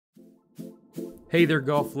Hey there,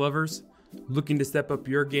 golf lovers. Looking to step up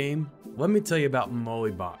your game? Let me tell you about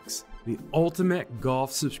Mollybox, the ultimate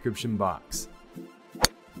golf subscription box.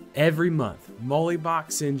 Every month,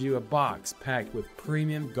 Mollybox sends you a box packed with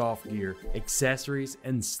premium golf gear, accessories,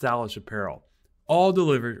 and stylish apparel, all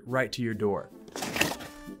delivered right to your door.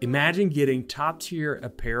 Imagine getting top-tier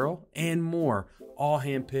apparel and more, all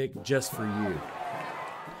handpicked just for you.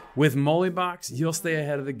 With Mollybox, you'll stay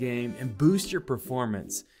ahead of the game and boost your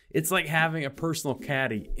performance. It's like having a personal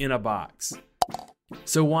caddy in a box.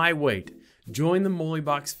 So why wait? Join the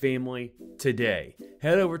Mollybox family today.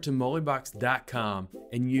 Head over to mollybox.com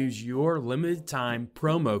and use your limited time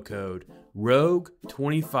promo code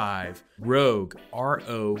ROGUE25, ROGUE,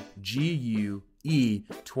 ROGUE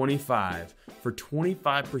 25 for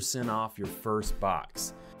 25% off your first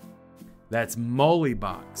box. That's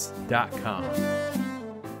mollybox.com.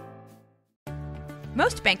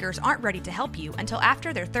 Most bankers aren't ready to help you until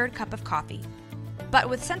after their third cup of coffee. But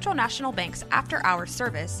with Central National Bank's after-hours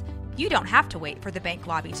service, you don't have to wait for the bank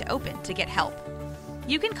lobby to open to get help.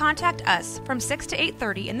 You can contact us from 6 to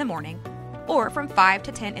 8:30 in the morning or from 5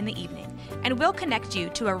 to 10 in the evening, and we'll connect you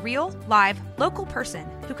to a real, live, local person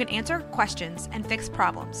who can answer questions and fix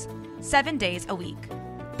problems 7 days a week.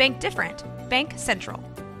 Bank different. Bank Central.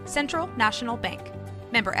 Central National Bank.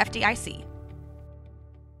 Member FDIC.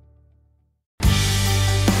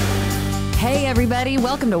 Hey everybody,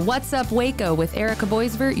 welcome to What's Up Waco with Erica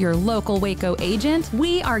Boisvert, your local Waco agent.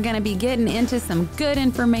 We are going to be getting into some good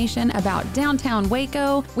information about downtown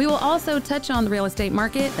Waco. We will also touch on the real estate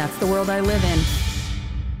market. That's the world I live in.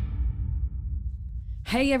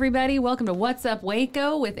 Hey everybody, welcome to What's Up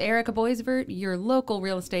Waco with Erica Boisvert, your local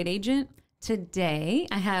real estate agent. Today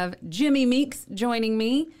I have Jimmy Meeks joining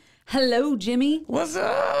me. Hello, Jimmy. What's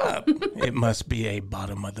up? It must be a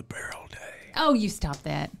bottom of the barrel day. Oh, you stop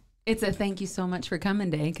that. It's a thank you so much for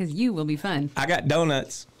coming day because you will be fun. I got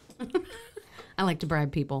donuts. I like to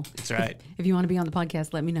bribe people. That's right. If you want to be on the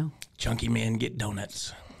podcast, let me know. Chunky men get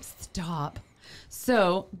donuts. Stop.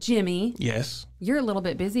 So, Jimmy. Yes. You're a little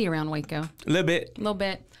bit busy around Waco. A little bit. A little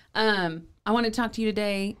bit. I want to talk to you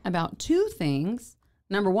today about two things.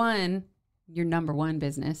 Number one, your number one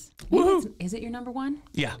business. Is it your number one?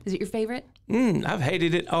 Yeah. Is it your favorite? I've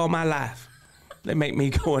hated it all my life. They make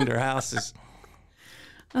me go in their houses.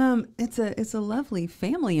 It's a lovely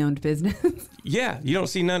family-owned business. Yeah, you don't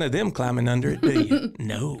see none of them climbing under it, do you?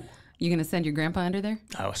 No. You gonna send your grandpa under there?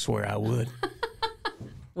 I swear I would.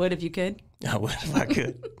 What if you could? I would if I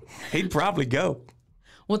could. He'd probably go.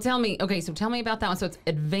 Well, tell me about that one. So it's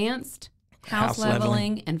advanced house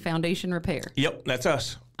leveling and foundation repair. Yep, that's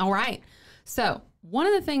us. All right. So one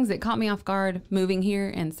of the things that caught me off guard moving here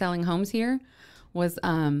and selling homes here was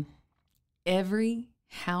every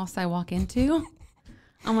house I walk into,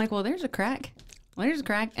 I'm like, well, there's a crack. Well, there's a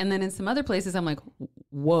crack. And then in some other places, I'm like,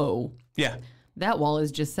 whoa. Yeah. That wall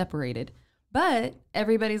is just separated. But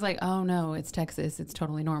everybody's like, oh, no, it's Texas. It's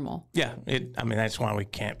totally normal. Yeah. That's why we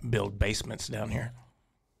can't build basements down here.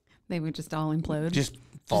 They would just all implode. Just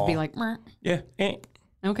fall. Just be like, Meh. Yeah.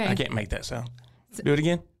 Okay. I can't make that sound. Do it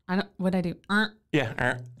again. What'd I do?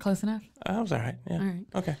 Yeah. Close enough? I was all right. Yeah. All right.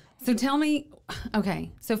 Okay. So tell me,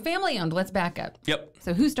 okay, so family owned, let's back up. Yep.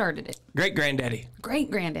 So who started it? Great-granddaddy.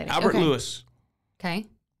 Great-granddaddy. Albert okay. Lewis. Okay.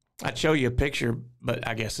 I'd show you a picture, but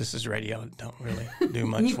I guess this is radio. Don't really do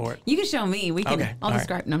much for it. You can show me. We can. Okay. I'll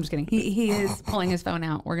describe. No, I'm just kidding. He is pulling his phone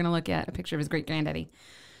out. We're going to look at a picture of his great-granddaddy.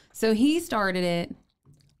 So he started it,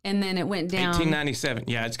 and then it went down. 1897.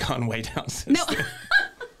 Yeah, it's gone way down since then.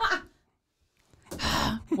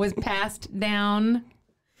 Was passed down.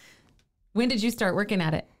 When did you start working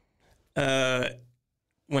at it?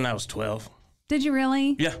 When I was 12. Did you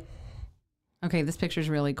really? Yeah. Okay, this picture's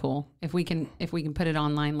really cool. If we can put it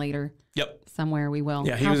online later. Yep. Somewhere we will.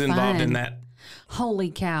 Yeah, he was involved in that.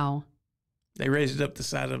 Holy cow. They raised it up the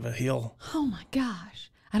side of a hill. Oh my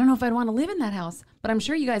gosh. I don't know if I'd want to live in that house, but I'm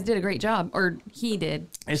sure you guys did a great job, or he did.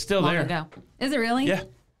 It's still long there. ago. Is it really? Yeah.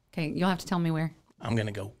 Okay, you'll have to tell me where. I'm going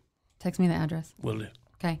to go. Text me the address. Will do.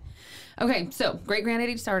 Okay, so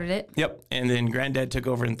great-granddaddy started it. Yep, and then granddad took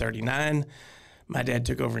over in 39. My dad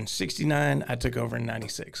took over in 69. I took over in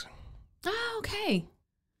 96. Oh, okay.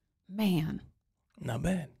 Man. Not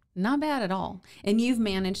bad. Not bad at all. And you've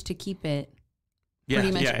managed to keep it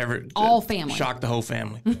pretty much all family. Shocked the whole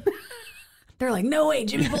family. They're like, no way,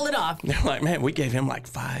 Jimmy pulled it off. They're like, man, we gave him like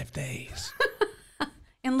 5 days.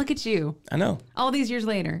 And look at you. I know. All these years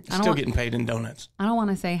later. Still getting paid in donuts. I don't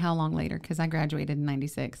want to say how long later because I graduated in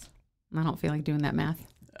 96. I don't feel like doing that math.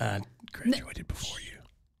 I graduated before you.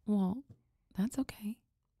 Well, that's okay.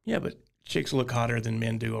 Yeah, but chicks look hotter than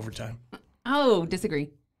men do over time. Oh,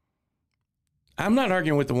 disagree. I'm not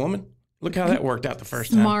arguing with the woman. Look how that worked out the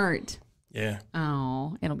first time. Smart. Yeah.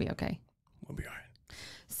 Oh, it'll be okay. We'll be all right.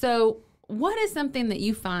 So what is something that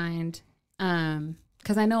you find,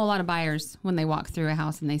 because I know a lot of buyers, when they walk through a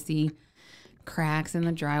house and they see cracks in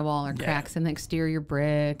the drywall or cracks in the exterior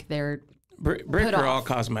brick, they're Brick are all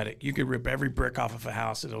cosmetic. You could rip every brick off of a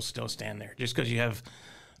house, it'll still stand there. Just because you have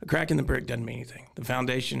a crack in the brick doesn't mean anything. The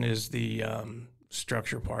foundation is the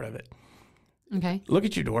structure part of it. okay. Look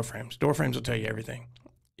at your door frames. Door frames will tell you everything.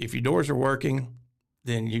 If your doors are working,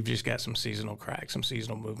 then you've just got some seasonal cracks, some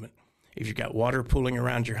seasonal movement. If you've got water pooling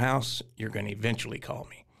around your house, you're going to eventually call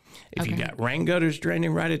me. If you got rain gutters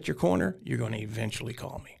draining right at your corner, you're going to eventually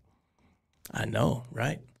call me. I know,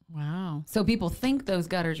 right? Wow. So people think those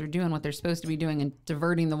gutters are doing what they're supposed to be doing and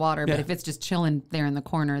diverting the water, but if it's just chilling there in the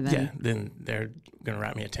corner, then then they're going to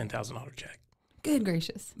write me a $10,000 check. Good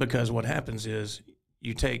gracious. Because what happens is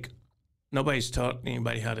nobody's taught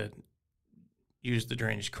anybody how to use the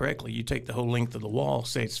drainage correctly. You take the whole length of the wall,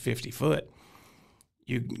 say it's 50 foot,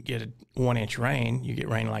 you get a 1 inch rain, you get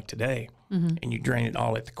rain like today, and you drain it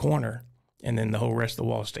all at the corner, and then the whole rest of the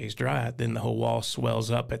wall stays dry. Then the whole wall swells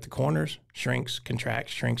up at the corners, shrinks,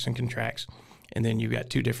 contracts, shrinks, and contracts. And then you've got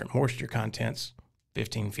two different moisture contents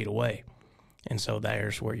 15 feet away. And so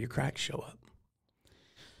there's where your cracks show up.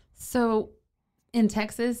 So in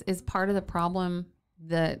Texas, is part of the problem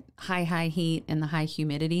the high heat and the high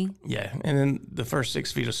humidity? Yeah. And then the first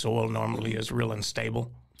 6 feet of soil normally is real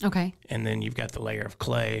unstable. Okay. And then you've got the layer of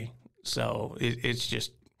clay. So it's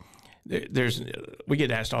just, we get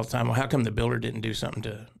asked all the time, well, how come the builder didn't do something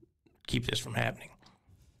to keep this from happening?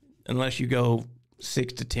 Unless you go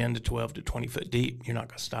 6 to 10 to 12 to 20 foot deep, you're not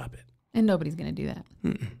going to stop it. And nobody's going to do that.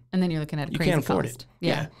 And then you're looking at a You crazy can't afford cost. it.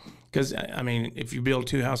 Yeah. Because, I mean, if you build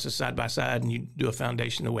two houses side by side and you do a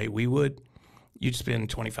foundation the way we would, you'd spend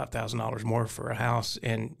 $25,000 more for a house,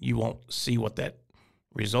 and you won't see what that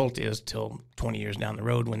result is till 20 years down the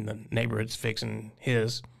road when the neighborhood's fixing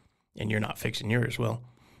his and you're not fixing yours. Well,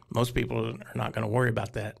 most people are not going to worry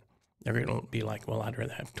about that. They're going to be like, well, I'd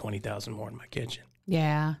rather have $20,000 more in my kitchen.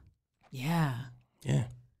 Yeah. Yeah. Yeah.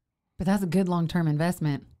 But that's a good long-term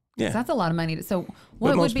investment. Yeah. That's a lot of money. So But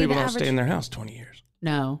what most would be people the don't average? stay in their house 20 years.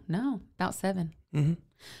 No, about 7. Mm-hmm.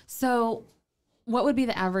 So what would be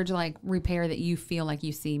the average like repair that you feel like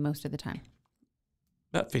you see most of the time?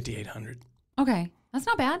 About 5,800. Okay. That's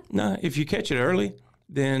not bad. No, if you catch it early,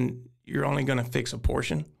 then you're only going to fix a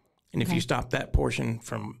portion. And if you stop that portion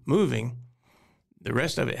from moving, the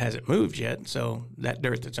rest of it hasn't moved yet. So that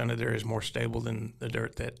dirt that's under there is more stable than the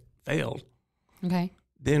dirt that failed. Okay.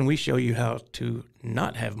 Then we show you how to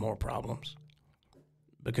not have more problems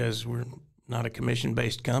because we're not a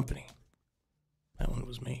commission-based company. That one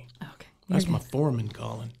was me. Okay. That's my foreman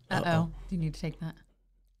calling. Uh-oh. Do you need to take that?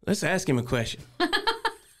 Let's ask him a question.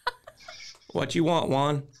 What you want,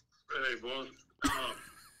 Juan? Hey, boss.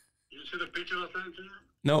 You see the picture I sent to you?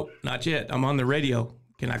 Nope, not yet. I'm on the radio.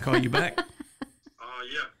 Can I call you back?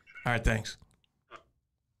 Yeah. All right, thanks.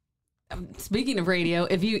 Speaking of radio,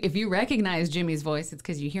 if you recognize Jimmy's voice, it's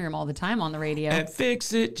because you hear him all the time on the radio. At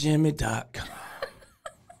fixitjimmy.com.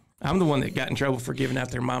 I'm the one that got in trouble for giving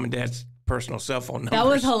out their mom and dad's personal cell phone numbers. That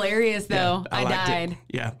was hilarious, though. Yeah, I liked it. died.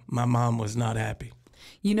 Yeah, my mom was not happy.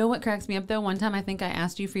 You know what cracks me up, though? One time I think I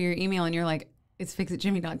asked you for your email, and you're like, it's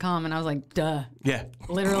fixitjimmy.com. And I was like, duh. Yeah.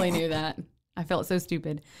 Literally knew that. I felt so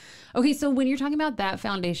stupid. Okay, so when you're talking about that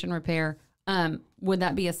foundation repair, would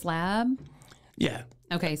that be a slab? Yeah.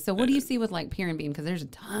 Okay, so what do you see with like pier and beam? Because there's a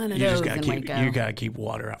ton of You those just in gotta keep Waco. you gotta keep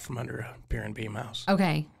water out from under a pier and beam house.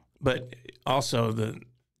 Okay. But also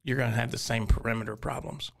you're gonna have the same perimeter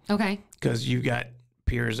problems Okay. because you've got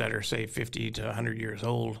piers that are say 50 to 100 years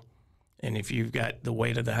old, and if you've got the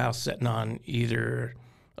weight of the house sitting on either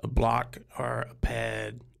a block or a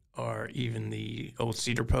pad or even the old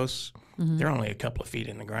cedar posts, they're only a couple of feet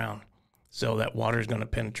in the ground, so that water is going to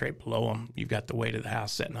penetrate below them. You've got the weight of the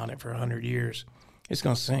house sitting on it for 100 years. It's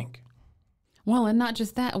going to sink. Well, and not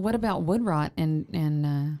just that. What about wood rot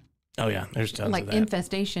and Oh yeah, there's tons like of that.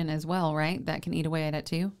 infestation as well, right? That can eat away at it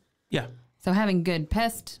too. Yeah. So having good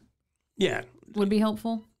pest Yeah. would be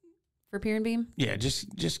helpful for pier and beam. Yeah,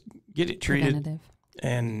 just get it treated Preventative.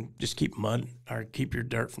 and just keep your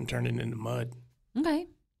dirt from turning into mud. Okay.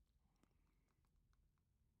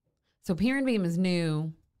 So pier and beam is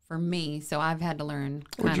new for me, so I've had to learn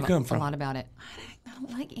Where'd you come from? a lot about it. I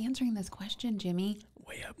don't like answering this question, Jimmy.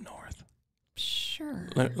 Way up north. Sure.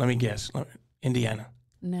 Let me guess. Indiana.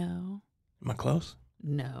 No. Am I close?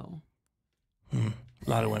 No. A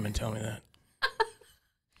lot of women tell me that.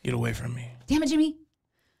 Get away from me. Damn it, Jimmy.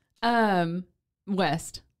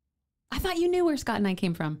 West. I thought you knew where Scott and I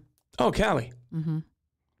came from. Oh, Callie. Mm-hmm.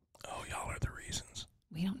 Oh, y'all are the reasons.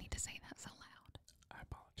 We don't need to say that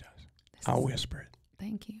I'll whisper it.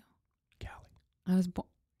 Thank you. Callie. I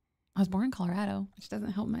was born in Colorado, which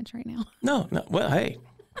doesn't help much right now. No. Well, hey,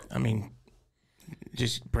 I mean,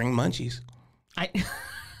 just bring munchies.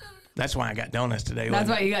 That's why I got donuts today. That's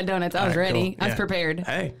why you got donuts. I was ready. Cool. I was prepared.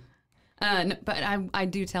 Hey. No, but I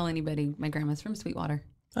do tell anybody my grandma's from Sweetwater.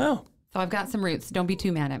 Oh. So I've got some roots. Don't be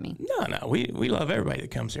too mad at me. No. We love everybody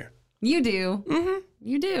that comes here. You do. Mm-hmm.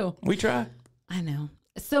 You do. We try. I know.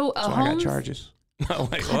 So That's why I got charges. No,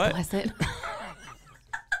 wait, God what? bless it.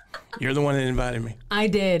 You're the one that invited me. I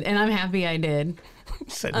did, and I'm happy I did.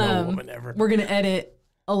 Said no woman ever. We're gonna edit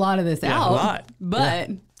a lot of this out. A lot. But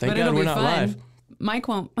Thank but God it'll we're be not fun. live. Mike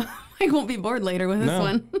won't be bored later with this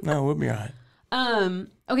one. No, we'll be all right.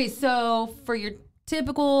 Okay, so for your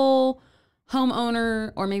typical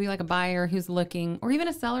homeowner or maybe like a buyer who's looking, or even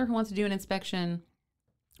a seller who wants to do an inspection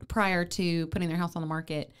prior to putting their house on the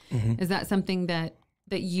market, is that something that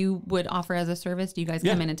you would offer as a service? Do you guys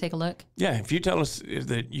come in and take a look? Yeah, if you tell us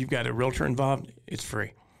that you've got a realtor involved, it's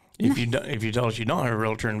free. If you tell us you don't have a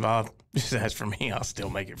realtor involved, just ask for me. I'll still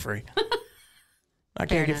make it free. I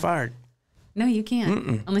can't get fired. No, you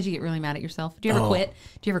can't. Unless you get really mad at yourself. Do you ever quit?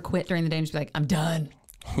 Do you ever quit during the day and just be like, I'm done?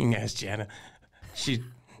 You can ask Jana. She's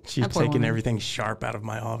poor taking woman. everything sharp out of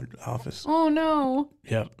my office. Oh, no.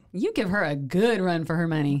 Yep. You give her a good run for her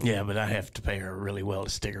money. Yeah, but I have to pay her really well to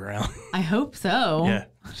stick around. I hope so. Yeah,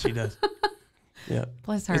 she does. Yeah.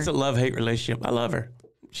 Bless her. It's a love-hate relationship. I love her.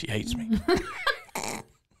 She hates me.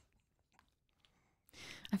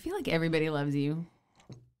 I feel like everybody loves you.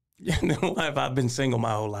 Yeah, no, I've been single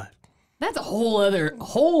my whole life. That's a whole other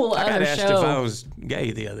I got asked show. if I was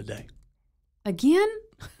gay the other day Again?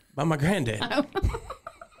 by my granddad.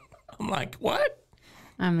 I'm like, what?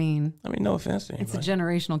 I mean, no offense to it's a anybody.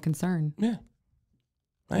 generational concern. Yeah.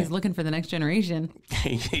 He's looking for the next generation.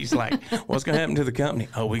 He's like, what's going to happen to the company?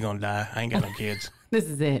 Oh, we going to die. I ain't got no kids. This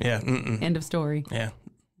is it. Yeah. End of story. Yeah.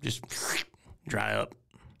 Just dry up.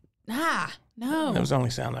 Ah, no. That was the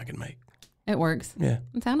only sound I could make. It works. Yeah.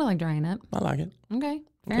 It sounded like drying up. I like it. Okay.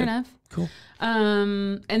 Fair Okay. enough. Cool.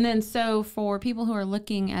 And then so for people who are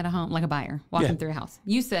looking at a home, like a buyer walking through a house,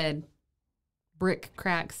 you said brick,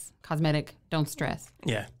 cracks, cosmetic, don't stress.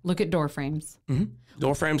 Yeah. Look at door frames.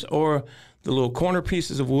 Door frames or the little corner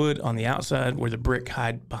pieces of wood on the outside where the brick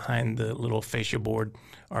hide behind the little fascia board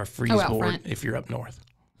or freeze out board front. if you're up north.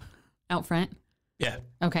 Out front. Yeah.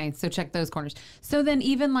 Okay, so check those corners. So then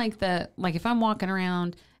even like if I'm walking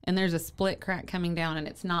around and there's a split crack coming down and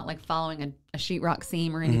it's not like following a sheetrock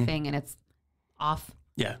seam or anything and it's off,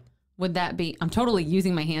 Yeah. would that be, I'm totally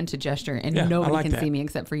using my hand to gesture and Yeah, I nobody like can that. see me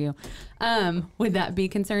except for you. Would that be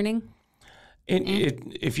concerning?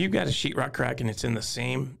 If you've got a sheetrock crack and it's in the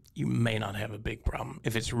seam, you may not have a big problem.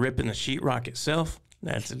 If it's ripping the sheetrock itself,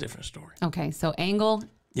 that's a different story. Okay, so angle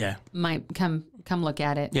Yeah. might come look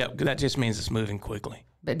at it, Yeah, 'cause that just means it's moving quickly.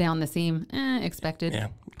 but down the seam, expected. Yeah.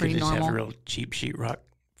 Pretty You just normal. have real cheap sheetrock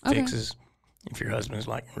Okay. fixes if your husband's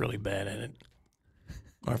like really bad at it.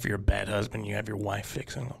 Or if you're a bad husband, you have your wife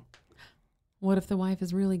fixing them. What if the wife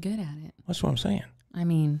is really good at it? That's what I'm saying. I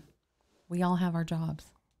mean, we all have our jobs,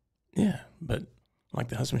 Yeah, but like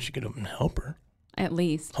the husband should get up and help her. at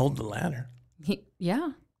least. Hold the ladder.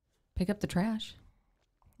 Yeah, pick up the trash.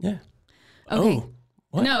 Yeah. Okay. Oh,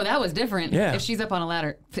 what? No, that was different. Yeah. If she's up on a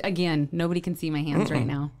ladder, again, nobody can see my hands right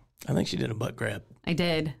now. I think she did a butt grab. I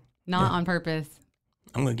did, not on purpose.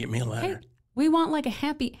 I'm going to get me a Hey, ladder. we want like a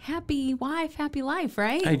happy wife, happy life,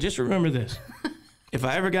 right? Hey, just remember this. If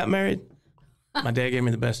I ever got married, my dad gave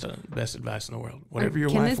me the best advice in the world. Whatever your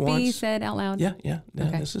Can wife this be wants. said out loud? Yeah,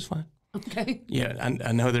 Okay. this is fine. Okay. Yeah,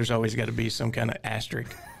 I know there's always got to be some kind of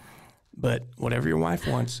asterisk, but whatever your wife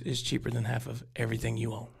wants is cheaper than half of everything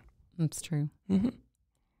you own. That's true. Mm-hmm.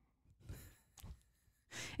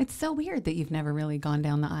 It's so weird that you've never really gone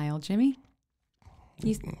down the aisle, Jimmy.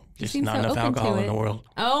 You Just seem not so enough open alcohol to in it. the world.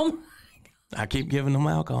 Oh. I keep giving them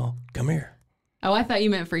alcohol. Come here. Oh, I thought you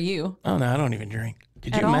meant for you. Oh, no, I don't even drink.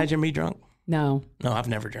 Could At you all? imagine me drunk? No, No, I've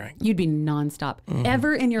never drank. you'd be nonstop.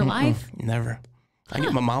 Ever in your life? Never. I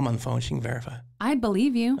get my mom on the phone. She can verify. I'd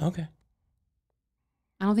believe you. Okay.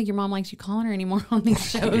 I don't think your mom likes you calling her anymore on these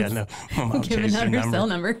shows. Yeah, no. My mom Giving changed out her her number. cell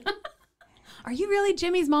number. Are you really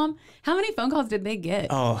Jimmy's mom? How many phone calls did they get?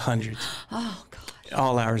 Oh, hundreds. Oh, gosh.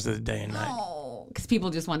 All hours of the day and night. Oh, because people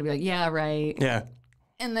just want to be like, yeah, right. Yeah.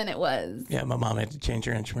 And then it was. Yeah, my mom had to change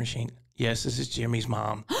her answer machine. Yes, this is Jimmy's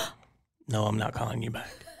mom. No, I'm not calling you back.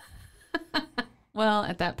 Well,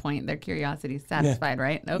 at that point, their curiosity is satisfied,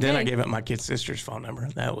 right? Okay. Then I gave up my kid sister's phone number.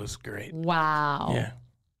 That was great. Wow. Yeah.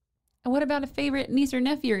 And what about a favorite niece or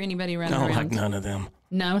nephew or anybody running No, around? like none of them.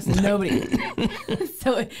 No, so nobody.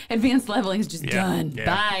 So advanced leveling is just done. Yeah.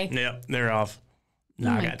 Bye. Yep, they're off. No,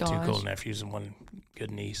 Oh I my got two gosh. cool nephews and one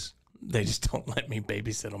good niece. They just don't let me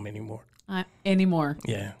babysit them anymore. Anymore.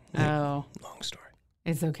 Yeah. Oh, Long story.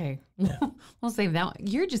 it's okay. Yeah. We'll save that one.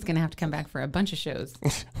 You're just going to have to come back for a bunch of shows.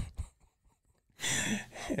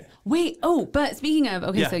 Wait. Oh, but speaking of,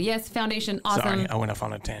 okay, Yeah. so yes, foundation, awesome. Sorry, I went off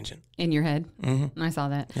on a tangent. In your head. Mm-hmm. I saw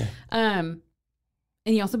that. Yeah.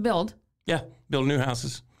 And you also build. Yeah, build new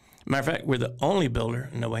houses. Matter of fact, we're the only builder,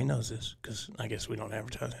 and nobody knows this because I guess we don't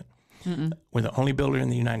advertise it. We're the only builder in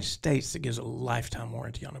the United States that gives a lifetime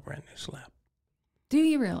warranty on a brand new slab. Do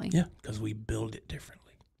you really? Yeah, because we build it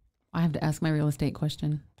differently. I have to ask my real estate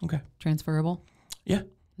question. Okay. Transferable? Yeah,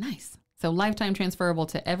 Nice. So lifetime transferable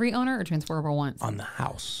to every owner or transferable once? on the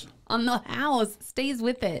house. On the house. Stays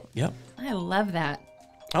with it. Yep. I love that.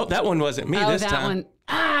 Oh, that one wasn't me this that time. one.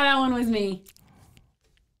 That one was me.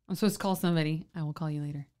 I'm supposed to call somebody. I will call you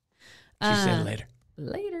later. She said later.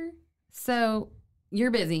 Later. So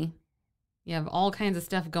you're busy. You have all kinds of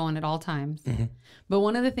stuff going at all times. Mm-hmm. But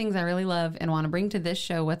one of the things I really love and want to bring to this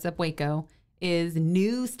show, What's Up Waco, is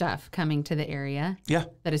new stuff coming to the area Yeah,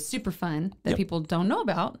 that is super fun that Yep. people don't know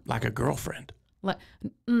about. like a girlfriend. I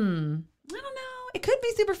don't know. It could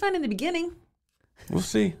be super fun in the beginning. We'll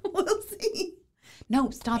see. We'll see.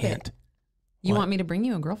 No, stop Hint. it. You What? want me to bring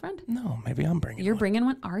you a girlfriend? No, maybe I'm bringing You're one. bringing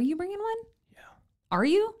one? Are you bringing one? Yeah. Are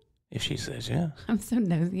you? If she says yeah. I'm so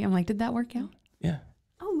nosy. I'm like, did that work out? Yeah.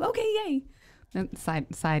 Oh, okay, yay.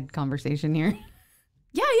 Side conversation here.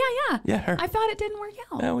 Yeah. Yeah, her. I thought it didn't work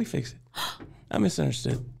out. Yeah, we fix it. I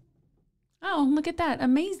misunderstood. Oh, look at that.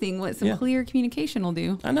 Amazing what some Yeah. clear communication will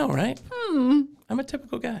do. I know, right? I'm a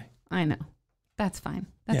typical guy. I know. That's fine.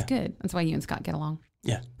 That's Yeah. good. That's why you and Scott get along.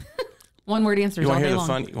 Yeah. One word answers You all want to day hear the long.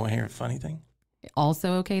 fun? You want to hear a funny thing?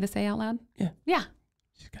 Also okay to say out loud? Yeah. Yeah.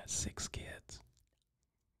 She's got 6 kids.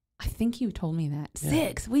 I think you told me that. Yeah.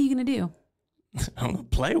 6. What are you going to do? I'm gonna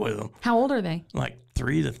play with them. How old are they? Like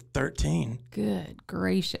 3 to 13. Good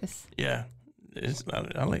gracious. Yeah.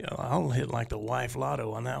 I'll hit like the wife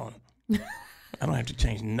lotto on that one. I don't have to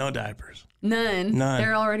change no diapers. None. None.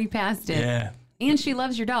 They're already past it. Yeah. And she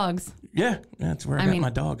loves your dogs. Yeah. That's where I got my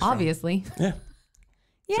dogs from. obviously. Yeah.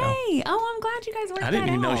 Yay. So- Oh, I'm glad you guys worked I didn't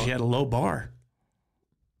that even know out. she had a low bar.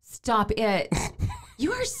 Stop it.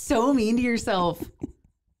 You are so mean to yourself.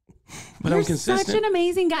 But You're I'm consistent. such an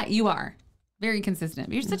amazing guy. You are. Very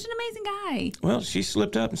consistent. You're such an amazing guy. Well, she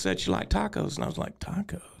slipped up and said she liked tacos. And I was like,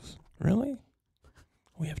 tacos? Really?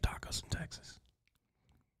 We have tacos in Texas.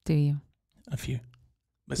 Do you? A few.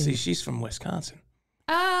 But see, she's from Wisconsin.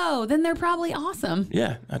 Oh, then they're probably awesome.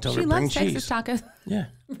 Yeah. I told She her bring loves cheese. Texas tacos. Yeah.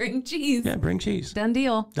 Bring cheese. Yeah, bring cheese. Done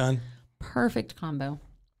deal. Done. Perfect combo.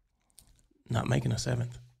 Not making a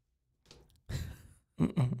 7th.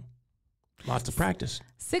 Mm-mm. Lots of practice.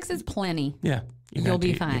 6 is plenty. Yeah. You'll be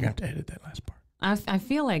You're fine. going to have to edit that last part. I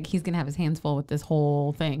feel like he's going to have his hands full with this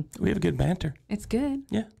whole thing. We have good banter. It's good.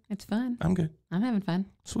 Yeah. It's fun. I'm good. I'm having fun.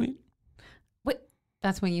 Sweet. What?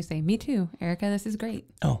 That's when you say, me too, Erica. This is great.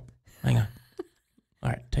 Oh, hang on. All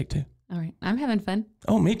right. Take 2. All right. I'm having fun.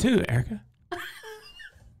 Oh, me too, Erica.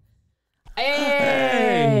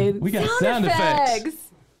 Hey, we got sound effects.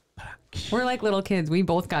 We're like little kids. We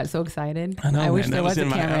both got so excited. I know, wish man. there That was a in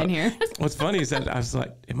my camera in here. What's funny is that I was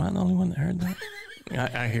like, am I the only one that heard that?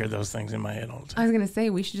 I hear those things in my head all the I time. was going to say,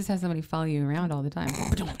 we should just have somebody follow you around all the time.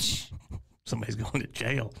 Somebody's going to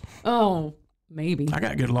jail. Oh, maybe. I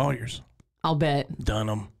got good lawyers. I'll bet.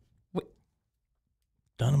 Dunham. Wait.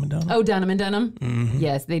 Dunham and Dunham? Oh, Dunham and Dunham? Mhm.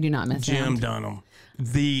 Yes, they do not mess Jim around. Dunham.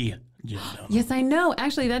 The Jim Dunham. Yes, I know.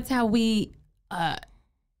 Actually, that's how we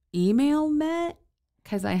email met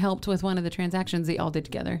because I helped with one of the transactions they all did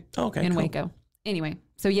together Okay, in cool. Waco. Anyway,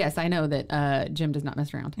 so yes, I know that Jim does not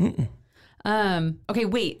mess around. Mm-mm. Okay,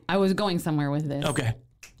 wait. I was going somewhere with this. Okay.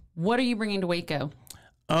 What are you bringing to Waco?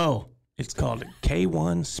 Oh, it's called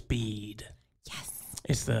K1 Speed. Yes.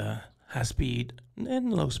 It's the high speed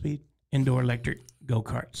and low speed indoor electric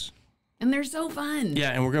go-karts. And they're so fun. Yeah,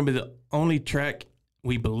 and we're going to be the only track,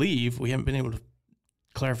 we believe, we haven't been able to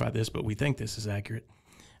clarify this, but we think this is accurate,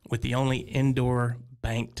 with the only indoor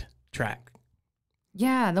banked track.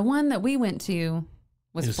 Yeah, the one that we went to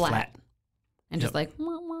was It was flat. flat. And just Yep. like,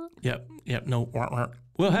 wah, wah, Yep, no warrant.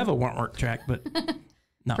 We'll have a warrant track, but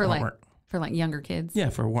not for warrant. for like younger kids. Yeah,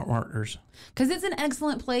 for warranters. Because it's an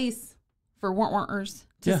excellent place for warranters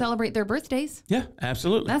to Yeah. celebrate their birthdays. Yeah,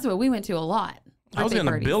 absolutely. That's what we went to a lot. I was Birthday going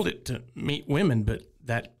to parties. build it to meet women, but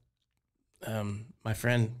that my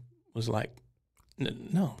friend was like,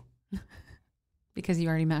 no. Because you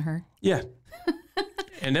already met her. Yeah.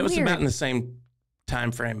 And that was Weird. about in the same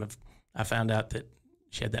time frame of I found out that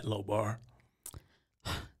she had that low bar.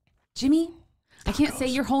 Jimmy, I can't say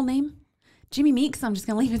your whole name. Jimmy Meeks, I'm just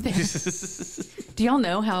going to leave it there. Do y'all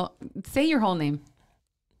know how? Say your whole name.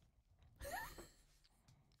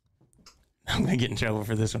 I'm going to get in trouble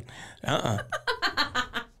for this one.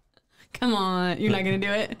 Come on. You're not going to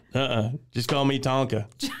do it? Just call me Tonka.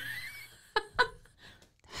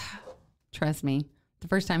 Trust me. The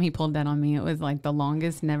first time he pulled that on me, it was like the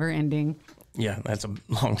longest, never ending. Yeah, that's a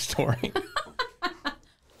long story.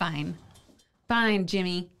 Fine. Fine,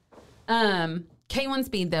 Jimmy. K1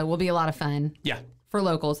 Speed, though, will be a lot of fun. Yeah. For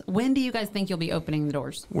locals. When do you guys think you'll be opening the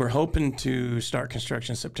doors? We're hoping to start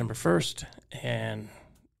construction September 1st, and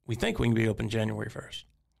we think we can be open January 1st.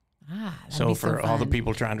 So for all the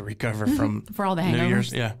people trying to recover from for all the New hangovers.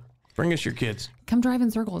 Year's, yeah, bring us your kids. Come drive in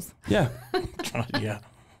circles. Yeah, yeah,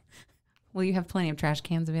 Will you have plenty of trash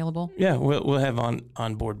cans available? yeah. We'll have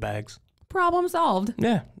on board bags. Problem solved.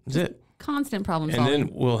 Yeah, that's it. Constant problem And solving. then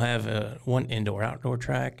we'll have one indoor-outdoor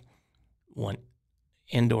track, one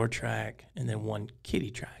indoor track, and then one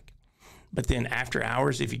kiddie track. But then after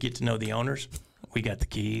hours, if you get to know the owners, we got the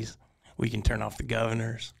keys. We can turn off the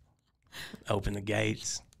governors, open the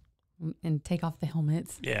gates. And take off the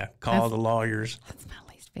helmets. Yeah, call the lawyers. That's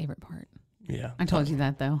my least favorite part. Yeah. I told you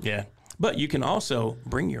that, though. Yeah. But you can also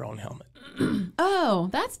bring your own helmet. Oh,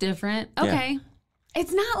 that's different. Okay.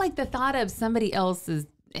 It's not like the thought of somebody else's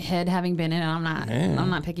head having been in it. I'm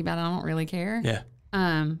not picky about it. I don't really care. Yeah.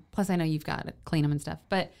 Plus I know you've got to clean them and stuff.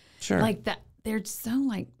 But Sure. like that, they're so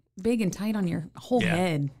like big and tight on your whole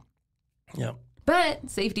head. Yeah. But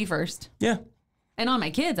safety first. Yeah. And on my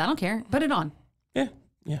kids, I don't care. Put it on. Yeah.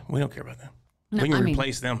 Yeah. We don't care about them. No, we can I mean-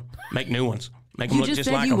 replace them, make new ones, make them You look just just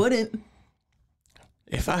said like you them. wouldn't.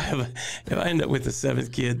 If I end up with the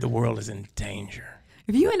seventh kid, the world is in danger.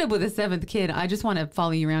 If you end up with a seventh kid, I just want to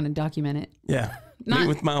follow you around and document it. Yeah. Not- Me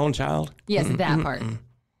with my own child. Yes, that part.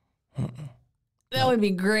 That would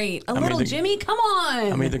be great. A little either- Jimmy, come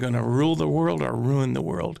on. I'm either going to rule the world or ruin the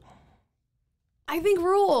world. I think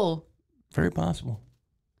rule. Very possible.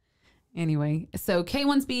 Anyway, so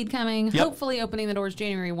K1 Speed coming. Yep. Hopefully opening the doors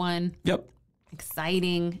January 1. Yep.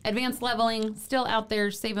 Exciting. Advanced leveling, still out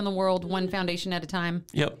there saving the world one foundation at a time.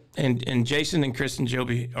 Yep. And Jason and Kristen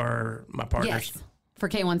Joby are my partners. Yes. For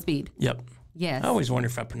K1 Speed. Yep. Yes. I always wonder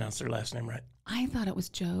if I pronounce their last name right. I thought it was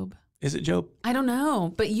Job. Is it Job? I don't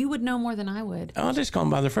know, but you would know more than I would. I'll just call them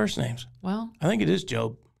by their first names. Well, I think it is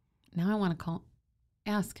Job. now I want to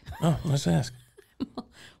ask. Oh, let's ask.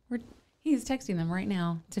 He's texting them right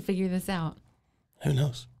now to figure this out. Who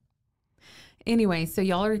knows? Anyway, so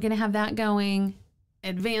y'all are going to have that going.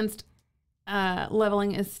 Advanced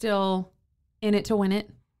leveling is still in it to win it.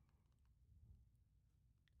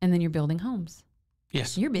 And then you're building homes.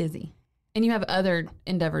 Yes. You're busy. And you have other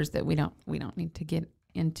endeavors that we don't need to get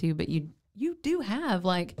into, but you do have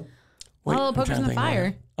like Wait, all I'm the pokers trying in to the think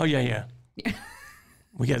fire. Oh yeah.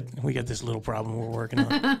 We got this little problem we're working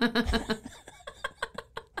on.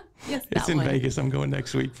 Yes, It's that in one. Vegas. I'm going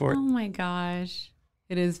next week for it. Oh my gosh.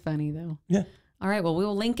 It is funny though. Yeah. All right. Well,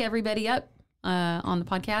 we'll link everybody up on the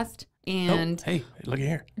podcast. And Hey, look at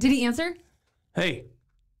here. did he answer? Hey.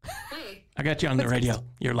 I got you on the radio.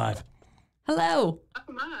 You're live. Hello. Oh,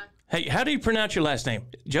 my. Hey, how do you pronounce your last name?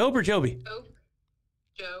 Job or Joby?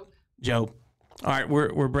 Job. Job. All right,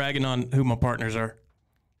 we're bragging on who my partners are.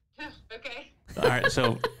 Okay. All right,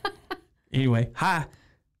 so anyway, hi.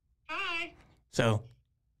 Hi. So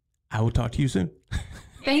I will talk to you soon.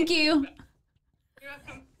 Thank you. You're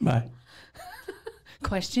welcome. Bye.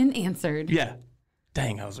 Question answered. Yeah.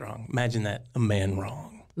 Dang, I was wrong. Imagine that. A man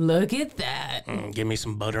wrong. Look at that. Give me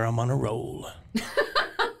some butter. I'm on a roll.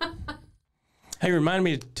 Hey, remind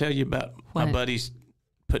me to tell you about my What? buddies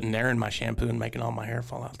putting air in my shampoo and making all my hair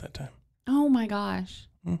fall out that time. Oh my gosh.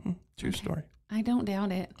 True story. I don't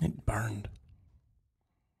doubt it. It burned.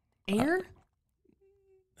 Air?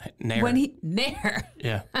 Nair. When he Nair.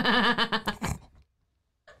 Yeah.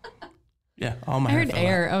 Yeah. All my I hair heard fell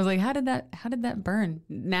air. I was like, how did that burn?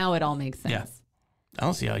 Now it all makes sense. Yeah. I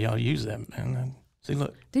don't see how y'all use that, man. See,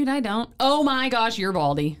 look. Dude, I don't. Oh my gosh, you're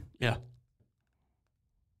baldy. Yeah.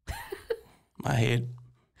 My head.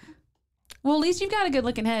 Well, at least you've got a good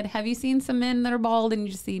looking head. Have you seen some men that are bald and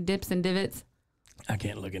you just see dips and divots? I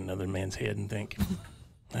can't look at another man's head and think,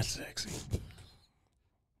 that's sexy.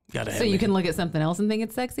 Gotta have So you me. can look at something else and think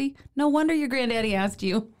it's sexy? No wonder your granddaddy asked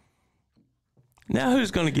you. Now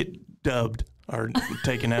who's going to get dubbed or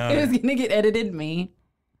taken out? It was going to get edited. Me.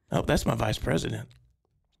 Oh, that's my vice president.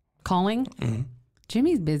 Calling?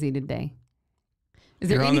 Jimmy's busy today. Is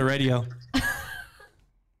there You're on any- the radio.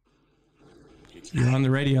 You're on the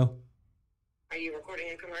radio. Are you recording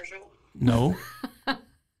a commercial? No, But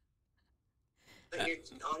you're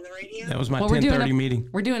on the radio? that was my Well, we're doing 10:30 meeting.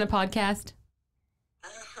 We're doing a podcast.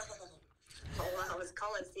 Well, I was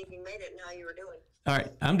calling and see if you made it and how you were doing. All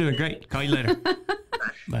right. I'm doing great. Call you later.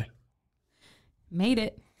 Bye. Made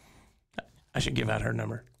it. I should give out her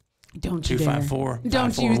number. Don't you dare. 254.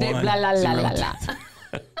 Don't use it. Blah, la, la, la, la.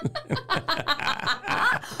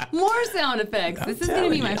 More sound effects. This is going to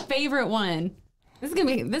be my favorite one. This is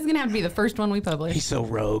gonna have to be the first one we publish. He's so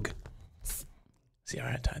rogue. See how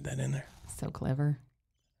I tied that in there? So clever.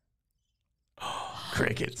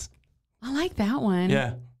 Crickets. I like that one.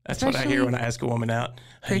 Yeah. That's what I hear when I ask a woman out.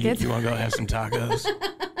 Hey, you want to go have some tacos?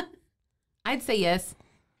 I'd say yes.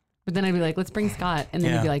 But then I'd be like, let's bring Scott. And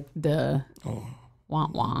then he'd be like, duh. Oh. Wah,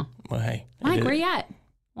 wah. Well, hey. Mike, where you at?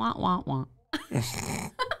 Wah, wah, wah.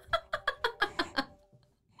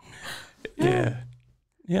 Yeah.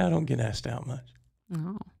 Yeah, I don't get asked out much.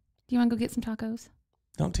 Oh. Do you want to go get some tacos?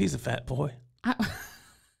 Don't tease a fat boy.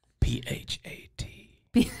 P-H-A-T.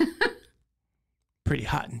 Pretty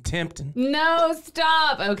hot and tempting. No,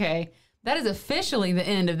 stop. Okay. That is officially the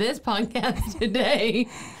end of this podcast today.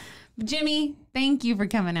 Jimmy, thank you for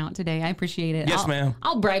coming out today. I appreciate it. Yes, ma'am.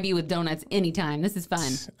 I'll bribe you with donuts anytime. This is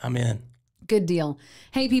fun. I'm in. Good deal.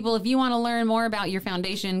 Hey, people, if you want to learn more about your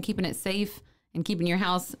foundation, keeping it safe and keeping your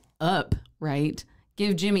house up, right,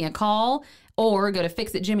 give Jimmy a call or go to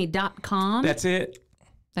fixitjimmy.com. That's it.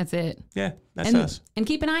 That's it. Yeah, that's us. And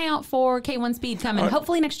keep an eye out for K1 Speed coming,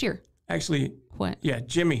 hopefully next year. Actually, What? yeah,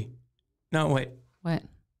 Jimmy. No, wait. What?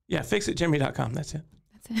 Yeah, fixitjimmy.com. That's it.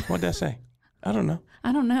 That's it. What did I say? I don't know.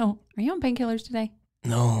 I don't know. Are you on painkillers today?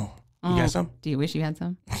 No. You got some? Do you wish you had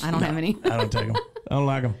some? I don't have any. I don't take them. I don't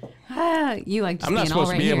like them. You like just I'm not being all supposed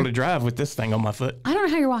to right be here. able to drive with this thing on my foot. I don't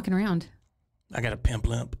know how you're walking around. I got a pimp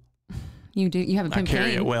limp. You do. You have a I pimp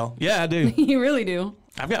carry cane. it well. Yeah, I do. You really do.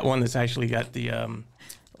 I've got one that's actually got the,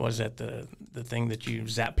 what is that, the thing that you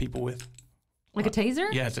zap people with? Like a taser?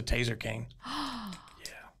 Yeah, it's a taser cane.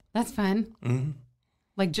 That's fun. Mm-hmm.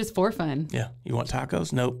 Like just for fun. Yeah. You want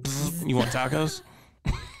tacos? Nope. You want tacos?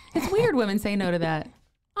 It's weird women say no to that.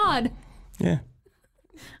 Odd. Yeah.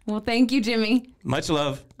 Well, thank you, Jimmy. Much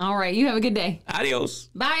love. All right. You have a good day. Adios.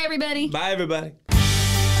 Bye, everybody. Bye, everybody.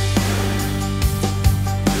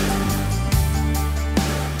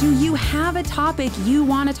 Do you have a topic you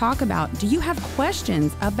want to talk about? Do you have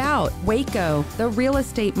questions about Waco, the real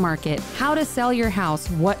estate market, how to sell your house,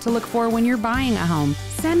 what to look for when you're buying a home?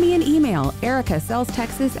 Send me an email,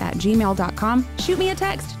 ericasellstexas@gmail.com. Shoot me a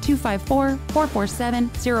text,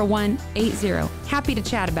 254-447-0180. Happy to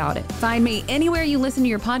chat about it. Find me anywhere you listen to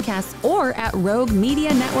your podcasts or at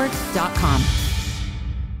roguemedianetwork.com.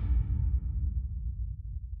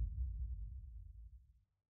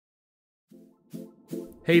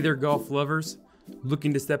 Hey there, golf lovers.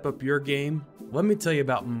 Looking to step up your game? Let me tell you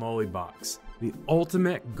about Box, the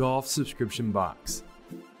ultimate golf subscription box.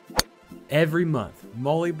 Every month,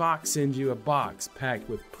 Box sends you a box packed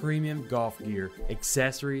with premium golf gear,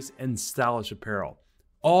 accessories, and stylish apparel,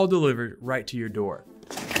 all delivered right to your door.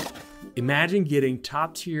 Imagine getting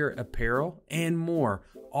top-tier apparel and more,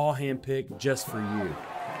 all handpicked just for you.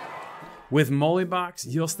 With Box,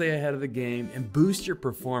 you'll stay ahead of the game and boost your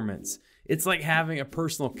performance. It's like having a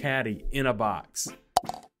personal caddy in a box.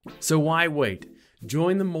 So why wait?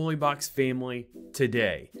 Join the Box family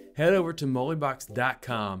today. Head over to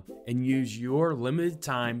mollybox.com and use your limited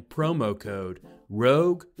time promo code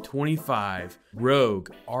ROGUE25,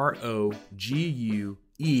 ROGUE, ROGUE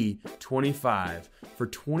 25 for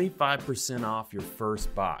 25% off your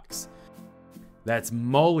first box. That's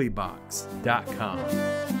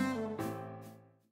mollybox.com.